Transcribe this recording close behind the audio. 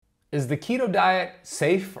Is the keto diet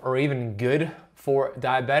safe or even good for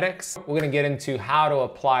diabetics? We're gonna get into how to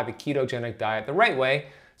apply the ketogenic diet the right way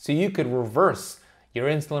so you could reverse your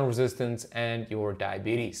insulin resistance and your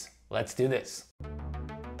diabetes. Let's do this.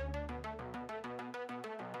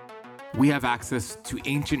 We have access to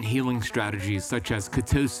ancient healing strategies such as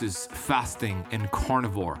ketosis, fasting, and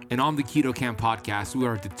carnivore. And on the Keto Camp podcast, we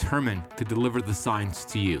are determined to deliver the science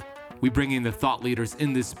to you. We bring in the thought leaders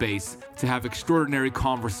in this space to have extraordinary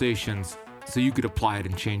conversations so you could apply it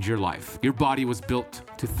and change your life. Your body was built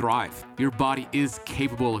to thrive. Your body is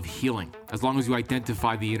capable of healing as long as you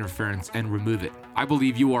identify the interference and remove it. I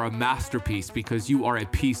believe you are a masterpiece because you are a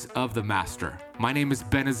piece of the master. My name is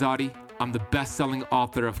Azadi. I'm the best-selling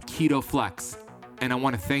author of Keto Flex, and I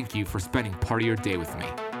want to thank you for spending part of your day with me.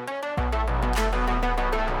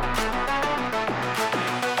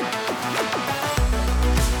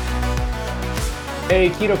 Hey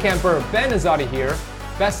Keto Camper, Azadi here,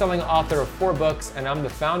 best-selling author of 4 books, and I'm the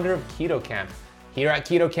founder of Keto Camp. Here at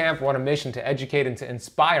Keto Camp, we're on a mission to educate and to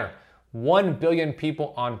inspire 1 billion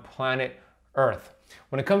people on planet Earth.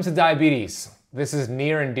 When it comes to diabetes, this is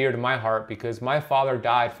near and dear to my heart because my father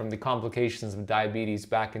died from the complications of diabetes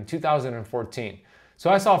back in 2014. So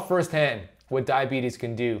I saw firsthand what diabetes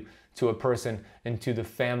can do to a person and to the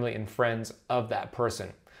family and friends of that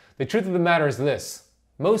person. The truth of the matter is this: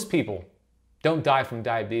 most people don't die from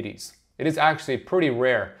diabetes. It is actually pretty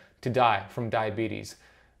rare to die from diabetes.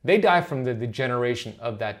 They die from the degeneration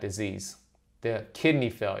of that disease, the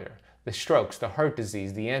kidney failure, the strokes, the heart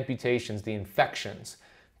disease, the amputations, the infections.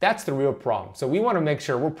 That's the real problem. So we want to make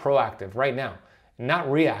sure we're proactive right now,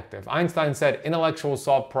 not reactive. Einstein said, intellectuals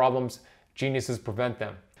solve problems, geniuses prevent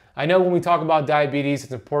them. I know when we talk about diabetes,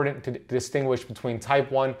 it's important to distinguish between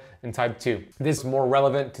type 1 and type 2. This is more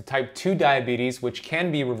relevant to type 2 diabetes, which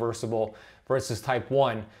can be reversible, versus type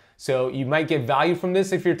 1. So you might get value from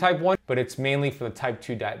this if you're type 1, but it's mainly for the type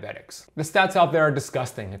 2 diabetics. The stats out there are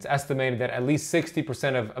disgusting. It's estimated that at least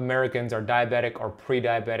 60% of Americans are diabetic or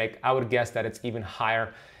pre-diabetic. I would guess that it's even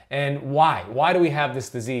higher. And why? Why do we have this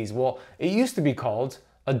disease? Well, it used to be called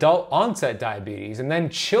adult onset diabetes, and then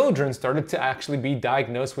children started to actually be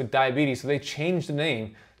diagnosed with diabetes, so they changed the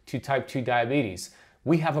name to type 2 diabetes.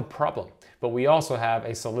 We have a problem, but we also have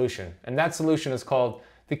a solution, and that solution is called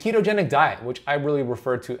the ketogenic diet, which I really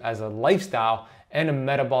refer to as a lifestyle and a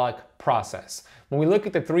metabolic process. When we look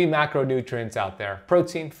at the 3 macronutrients out there,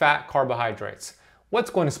 protein, fat, carbohydrates, what's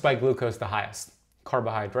going to spike glucose the highest?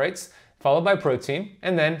 Carbohydrates, followed by protein,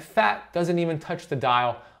 and then fat doesn't even touch the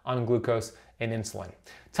dial on glucose and insulin.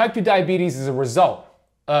 Type 2 diabetes is a result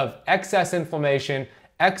of excess inflammation,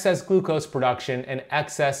 excess glucose production, and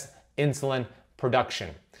excess insulin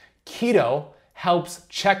production. Keto helps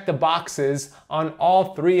check the boxes on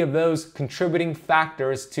all 3 of those contributing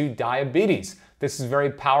factors to diabetes. This is very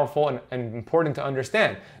powerful and important to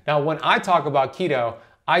understand. Now, when I talk about keto,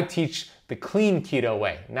 I teach the clean keto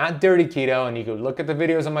way, not dirty keto, and you can look at the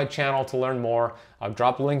videos on my channel to learn more. I'll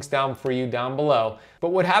drop links down for you down below. But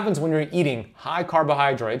what happens when you're eating high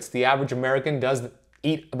carbohydrates, the average American does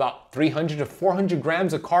eat about 300 to 400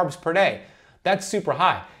 grams of carbs per day. That's super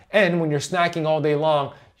high. And when you're snacking all day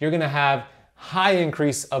long, you're gonna have high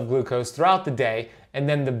increase of glucose throughout the day, and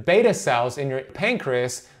then the beta cells in your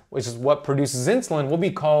pancreas, which is what produces insulin, will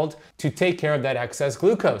be called to take care of that excess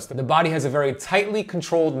glucose. The body has a very tightly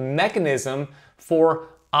controlled mechanism for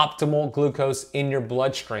optimal glucose in your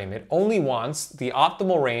bloodstream. It only wants, the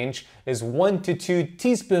optimal range is 1 to 2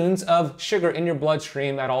 teaspoons of sugar in your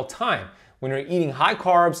bloodstream at all time. When you're eating high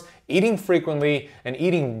carbs, eating frequently, and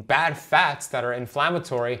eating bad fats that are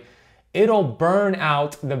inflammatory, it'll burn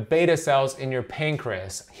out the beta cells in your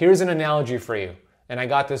pancreas. Here's an analogy for you, and I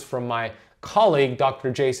got this from my colleague,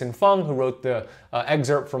 Dr. Jason Fung, who wrote the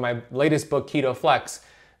excerpt from my latest book, Keto Flex.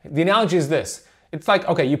 The analogy is this. It's like,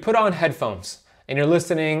 okay, you put on headphones and you're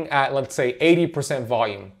listening at, let's say, 80%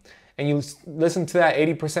 volume, and you listen to that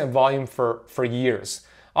 80% volume for years.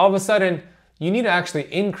 All of a sudden, you need to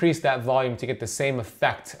actually increase that volume to get the same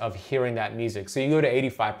effect of hearing that music. So you go to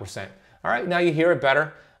 85%. All right, now you hear it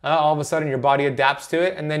better. All of a sudden your body adapts to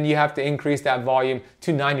it, and then you have to increase that volume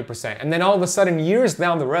to 90%. And then all of a sudden, years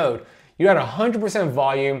down the road, you're at 100%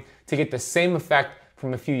 volume to get the same effect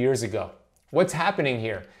from a few years ago. What's happening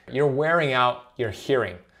here? You're wearing out your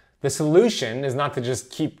hearing. The solution is not to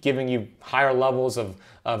just keep giving you higher levels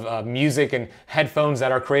of music and headphones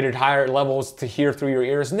that are created higher levels to hear through your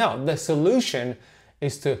ears. No, the solution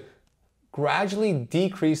is to gradually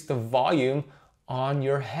decrease the volume on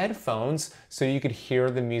your headphones so you could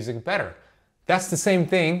hear the music better. That's the same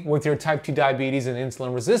thing with your type 2 diabetes and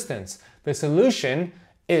insulin resistance. The solution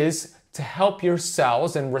is to help your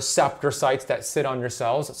cells and receptor sites that sit on your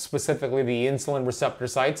cells, specifically the insulin receptor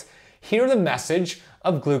sites, hear the message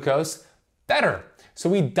of glucose better. So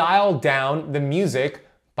we dial down the music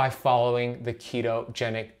by following the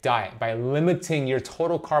ketogenic diet, by limiting your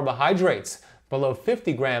total carbohydrates below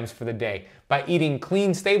 50 grams for the day, by eating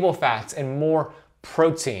clean, stable fats and more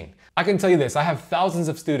protein. I can tell you this, I have thousands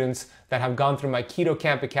of students that have gone through my Keto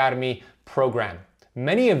Camp Academy program.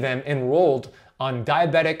 Many of them enrolled on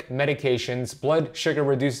diabetic medications, blood sugar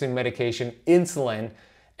reducing medication, insulin,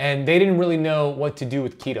 and they didn't really know what to do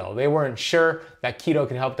with keto. They weren't sure that keto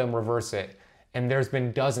could help them reverse it. And there's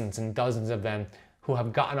been dozens and dozens of them who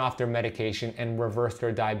have gotten off their medication and reversed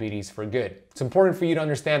their diabetes for good. It's important for you to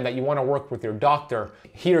understand that you want to work with your doctor.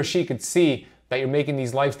 He or she could see that you're making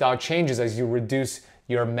these lifestyle changes as you reduce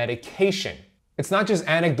your medication. It's not just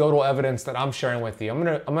anecdotal evidence that I'm sharing with you. I'm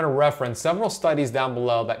gonna reference several studies down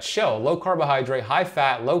below that show low carbohydrate, high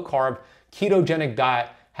fat, low carb, ketogenic diet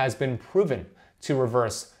has been proven to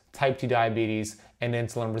reverse type 2 diabetes and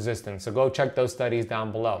insulin resistance. So go check those studies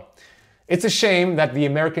down below. It's a shame that the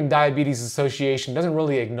American Diabetes Association doesn't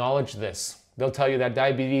really acknowledge this. They'll tell you that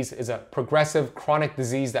diabetes is a progressive chronic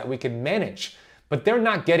disease that we can manage, but they're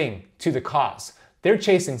not getting to the cause. They're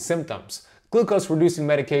chasing symptoms. Glucose reducing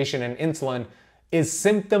medication and insulin is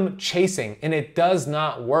symptom chasing, and it does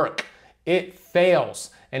not work. It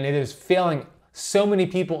fails, and it is failing so many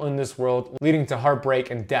people in this world, leading to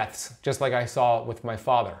heartbreak and deaths, just like I saw with my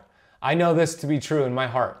father. I know this to be true in my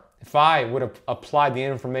heart. If I would have applied the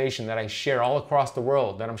information that I share all across the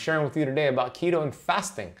world, that I'm sharing with you today about keto and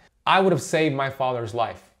fasting, I would have saved my father's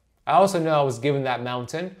life. I also know I was given that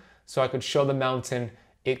mountain so I could show the mountain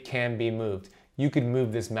it can be moved. You could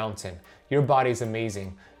move this mountain. Your body is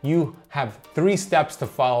amazing. You have 3 steps to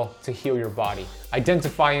follow to heal your body.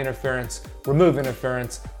 Identify interference, remove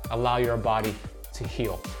interference, allow your body to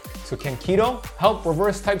heal. So can keto help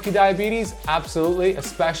reverse type 2 diabetes? Absolutely,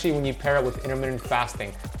 especially when you pair it with intermittent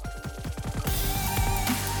fasting.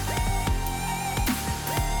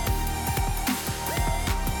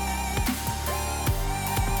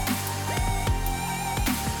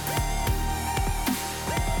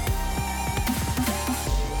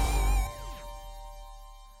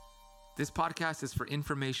 This podcast is for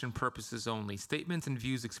information purposes only. Statements and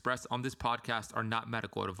views expressed on this podcast are not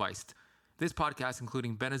medical advice. This podcast,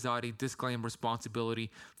 including Ben Azadi, disclaims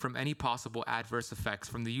responsibility from any possible adverse effects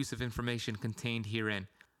from the use of information contained herein.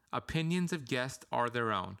 Opinions of guests are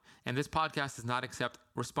their own, and this podcast does not accept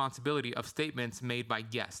responsibility of statements made by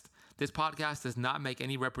guests. This podcast does not make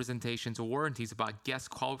any representations or warranties about guests'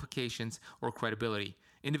 qualifications or credibility.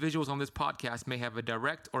 Individuals on this podcast may have a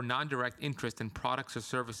direct or non-direct interest in products or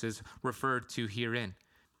services referred to herein.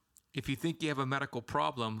 If you think you have a medical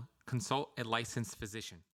problem, consult a licensed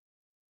physician.